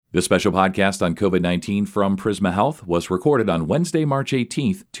This special podcast on COVID-19 from Prisma Health was recorded on Wednesday, March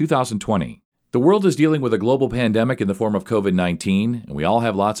 18th, 2020. The world is dealing with a global pandemic in the form of COVID-19, and we all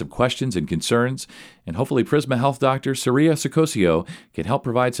have lots of questions and concerns, and hopefully Prisma Health Dr. Saria Sicosio can help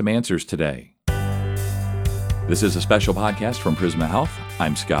provide some answers today. This is a special podcast from Prisma Health.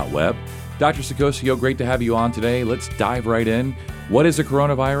 I'm Scott Webb. Dr. Sicosio, great to have you on today. Let's dive right in. What is a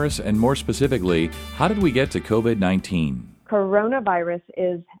coronavirus, and more specifically, how did we get to COVID-19? Coronavirus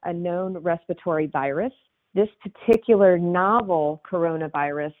is a known respiratory virus. This particular novel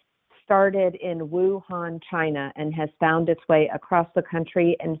coronavirus started in Wuhan, China, and has found its way across the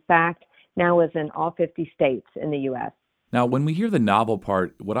country. In fact, now is in all 50 states in the U.S. Now, when we hear the novel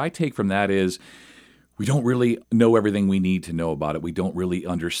part, what I take from that is we don't really know everything we need to know about it. We don't really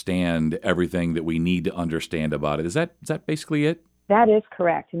understand everything that we need to understand about it. Is that basically it? That is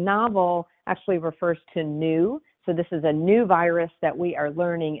correct. Novel actually refers to new. So this is a new virus that we are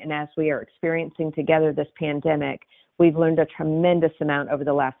learning, and as we are experiencing together this pandemic, we've learned a tremendous amount over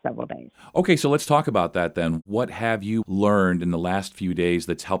the last several days. Okay, so let's talk about that then. What have you learned in the last few days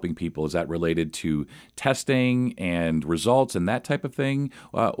that's helping people? Is that related to testing and results and that type of thing?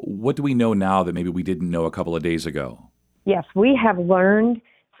 What do we know now that maybe we didn't know a couple of days ago? Yes, we have learned,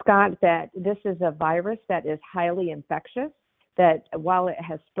 Scott, that this is a virus that is highly infectious, that while it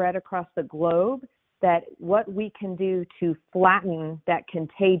has spread across the globe, that what we can do to flatten that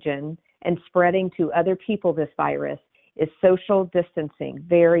contagion and spreading to other people this virus is social distancing,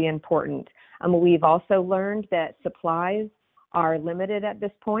 very important. We've also learned that supplies are limited at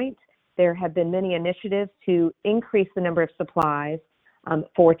this point. There have been many initiatives to increase the number of supplies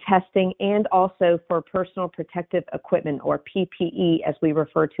for testing and also for personal protective equipment, or PPE as we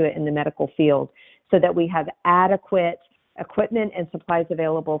refer to it in the medical field, so that we have adequate equipment and supplies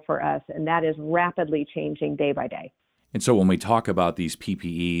available for us, and that is rapidly changing day by day. And so when we talk about these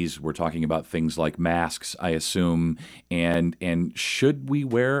PPEs, we're talking about things like masks, I assume, and should we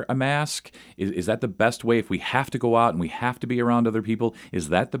wear a mask? Is that the best way if we have to go out and we have to be around other people? Is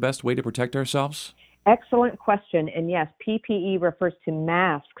that the best way to protect ourselves? Excellent question. And yes, PPE refers to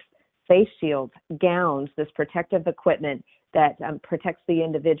masks, face shields, gowns, this protective equipment that protects the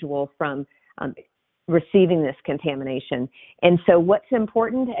individual from receiving this contamination. And so what's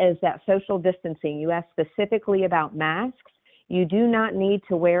important is that social distancing. You asked specifically about masks. You do not need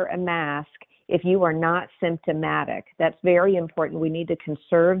to wear a mask if you are not symptomatic. That's very important. We need to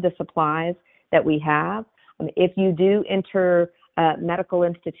conserve the supplies that we have. If you do enter a medical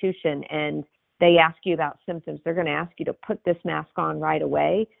institution and they ask you about symptoms, they're going to ask you to put this mask on right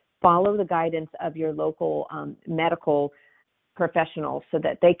away. Follow the guidance of your local medical professionals so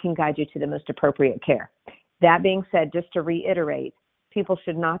that they can guide you to the most appropriate care. That being said, just to reiterate, people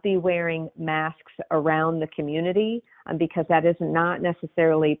should not be wearing masks around the community because that is not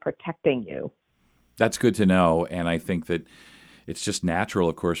necessarily protecting you. That's good to know, and I think that it's just natural,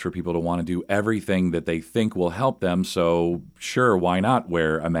 of course, for people to want to do everything that they think will help them. So sure, why not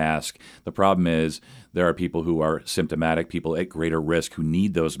wear a mask? The problem is there are people who are symptomatic, people at greater risk who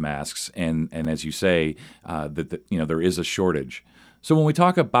need those masks. And as you say, there is a shortage. So when we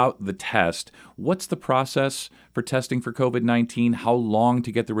talk about the test, what's the process for testing for COVID-19? How long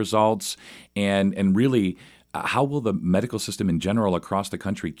to get the results? And really, how will the medical system in general across the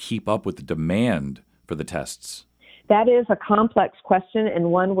country keep up with the demand for the tests? That is a complex question, and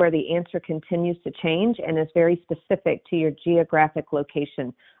one where the answer continues to change and is very specific to your geographic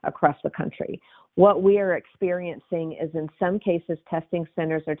location across the country. What we are experiencing is in some cases, testing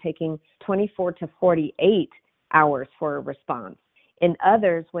centers are taking 24 to 48 hours for a response. In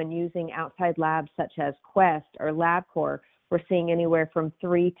others, when using outside labs such as Quest or LabCorp, we're seeing anywhere from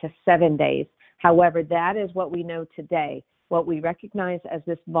 3 to 7 days. However, that is what we know today. What we recognize as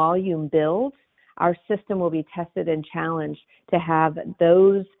this volume builds, our system will be tested and challenged to have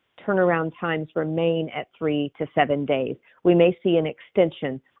those turnaround times remain at 3 to 7 days. We may see an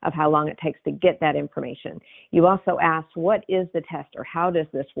extension of how long it takes to get that information. You also asked, what is the test or how does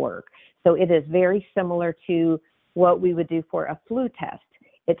this work? So it is very similar to what we would do for a flu test.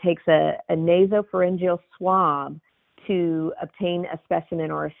 It takes a nasopharyngeal swab to obtain a specimen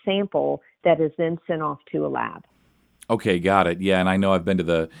or a sample that is then sent off to a lab. Okay, got it. Yeah, and I know I've been to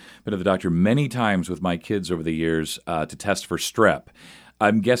the doctor many times with my kids over the years to test for strep.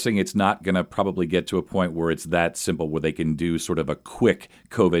 I'm guessing it's not going to probably get to a point where it's that simple where they can do sort of a quick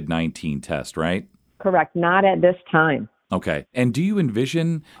COVID-19 test, right? Correct. Not at this time. Okay. And do you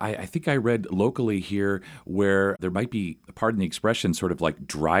envision, I think I read locally here where there might be, pardon the expression, sort of like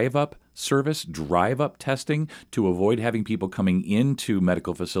drive-up service, drive-up testing to avoid having people coming into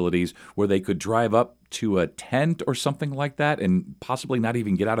medical facilities where they could drive up to a tent or something like that and possibly not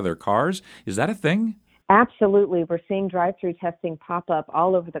even get out of their cars? Is that a thing? Absolutely. We're seeing drive-through testing pop up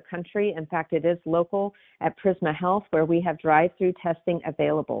all over the country. In fact, it is local at Prisma Health where we have drive-through testing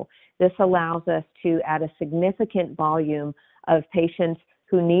available. This allows us to add a significant volume of patients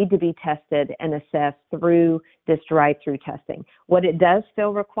who need to be tested and assessed through this drive-through testing. What it does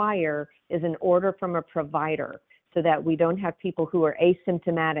still require is an order from a provider so that we don't have people who are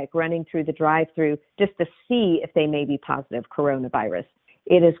asymptomatic running through the drive-through just to see if they may be positive coronavirus.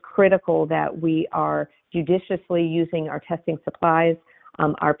 It is critical that we are judiciously using our testing supplies,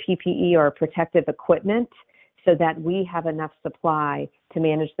 our PPE or protective equipment, so that we have enough supply to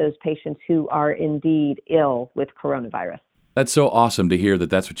manage those patients who are indeed ill with coronavirus. That's so awesome to hear that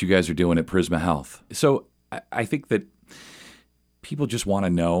that's what you guys are doing at Prisma Health. So I think that people just want to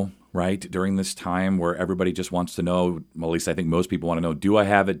know, right, during this time where everybody just wants to know, well, at least I think most people want to know, do I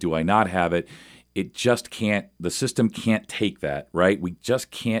have it? Do I not have it? It just can't, the system can't take that, right? We just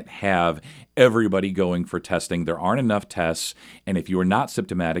can't have everybody going for testing. There aren't enough tests. And if you're not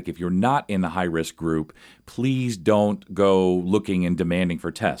symptomatic, if you're not in the high-risk group, please don't go looking and demanding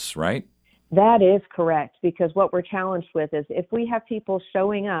for tests, right? That is correct, because what we're challenged with is if we have people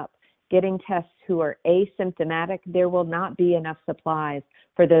showing up getting tests who are asymptomatic, there will not be enough supplies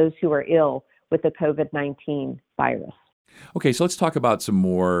for those who are ill with the COVID-19 virus. Okay, so let's talk about some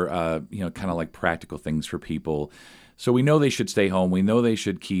more, kind of like practical things for people. So we know they should stay home. We know they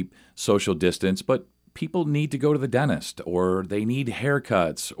should keep social distance, but people need to go to the dentist, or they need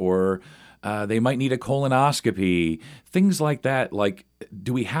haircuts, or they might need a colonoscopy, things like that. Like,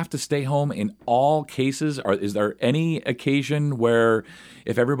 do we have to stay home in all cases? Or is there any occasion where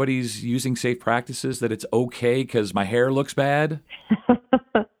if everybody's using safe practices that it's okay because my hair looks bad?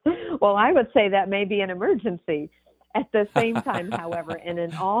 Well, I would say that may be an emergency. At the same time, however, and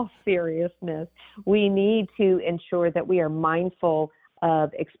in all seriousness, we need to ensure that we are mindful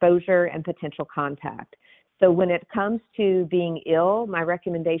of exposure and potential contact. So when it comes to being ill, my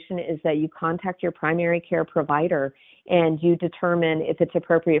recommendation is that you contact your primary care provider and you determine if it's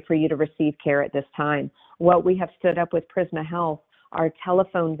appropriate for you to receive care at this time. What we have stood up with Prisma Health are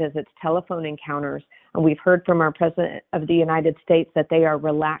telephone visits, telephone encounters. And we've heard from our President of the United States that they are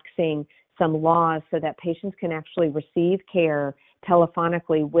relaxing some laws so that patients can actually receive care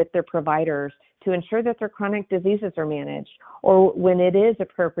telephonically with their providers to ensure that their chronic diseases are managed, or when it is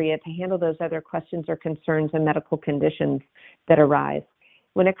appropriate to handle those other questions or concerns and medical conditions that arise.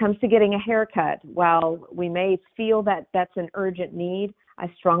 When it comes to getting a haircut, while we may feel that that's an urgent need,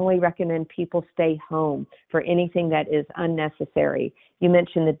 I strongly recommend people stay home for anything that is unnecessary. You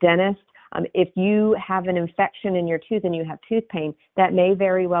mentioned the dentist. If you have an infection in your tooth and you have tooth pain, that may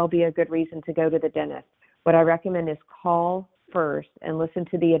very well be a good reason to go to the dentist. What I recommend is call first and listen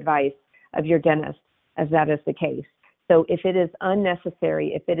to the advice of your dentist, as that is the case. So if it is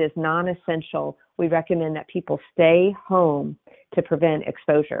unnecessary, if it is non-essential, we recommend that people stay home to prevent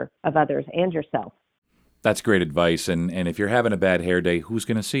exposure of others and yourself. That's great advice. And if you're having a bad hair day, who's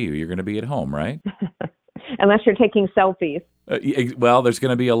going to see you? You're going to be at home, right? Unless you're taking selfies. Well, there's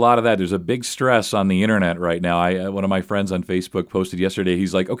going to be a lot of that. There's a big stress on the internet right now. One of my friends on Facebook posted yesterday,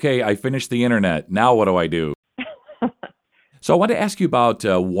 he's like, okay, I finished the internet. Now what do I do? So I want to ask you about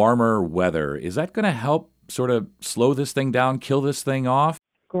warmer weather. Is that going to help sort of slow this thing down, kill this thing off?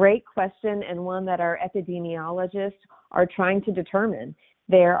 Great question, and one that our epidemiologists are trying to determine.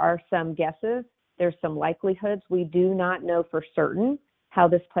 There are some guesses. There's some likelihoods. We do not know for certain how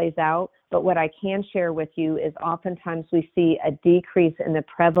this plays out, but what I can share with you is oftentimes we see a decrease in the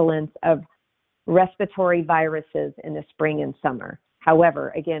prevalence of respiratory viruses in the spring and summer.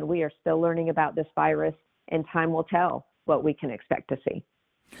 However, again, we are still learning about this virus, and time will tell what we can expect to see.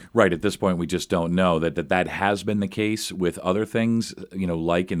 Right. At this point, we just don't know that has been the case with other things,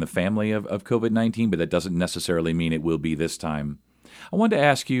 like in the family of COVID-19, but that doesn't necessarily mean it will be this time. I wanted to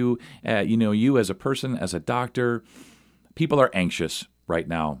ask you, you as a person, as a doctor, people are anxious right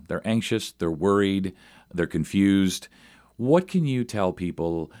now. They're anxious, they're worried, they're confused. What can you tell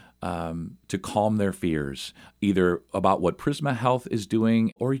people to calm their fears, either about what Prisma Health is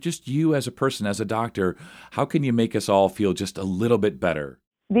doing or just you as a person, as a doctor? How can you make us all feel just a little bit better?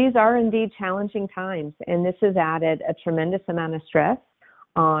 These are indeed challenging times, and this has added a tremendous amount of stress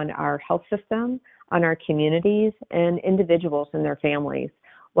on our health system, on our communities, and individuals and their families.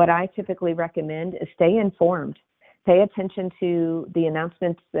 What I typically recommend is stay informed. Pay attention to the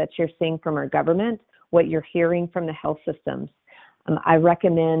announcements that you're seeing from our government. what you're hearing from the health systems. I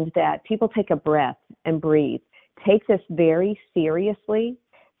recommend that people take a breath and breathe. Take this very seriously.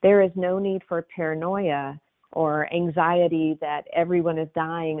 There is no need for paranoia or anxiety that everyone is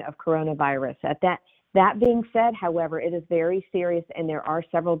dying of coronavirus. That being said, however, it is very serious and there are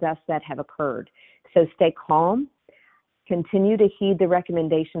several deaths that have occurred. So stay calm. Continue to heed the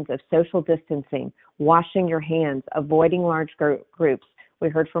recommendations of social distancing, washing your hands, avoiding large groups. We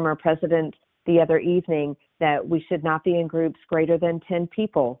heard from our president the other evening that we should not be in groups greater than 10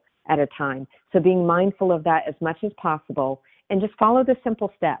 people at a time. So being mindful of that as much as possible and just follow the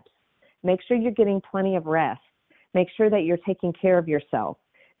simple steps. Make sure you're getting plenty of rest. Make sure that you're taking care of yourself,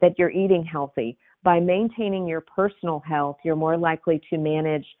 that you're eating healthy. By maintaining your personal health, you're more likely to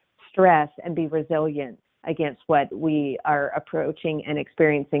manage stress and be resilient against what we are approaching and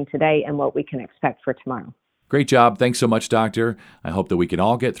experiencing today and what we can expect for tomorrow. Great job. Thanks so much, Doctor. I hope that we can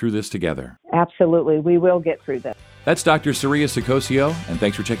all get through this together. Absolutely. We will get through this. That's Dr. Saria Sicosio, and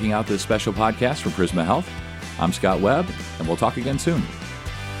thanks for checking out this special podcast from Prisma Health. I'm Scott Webb, and we'll talk again soon.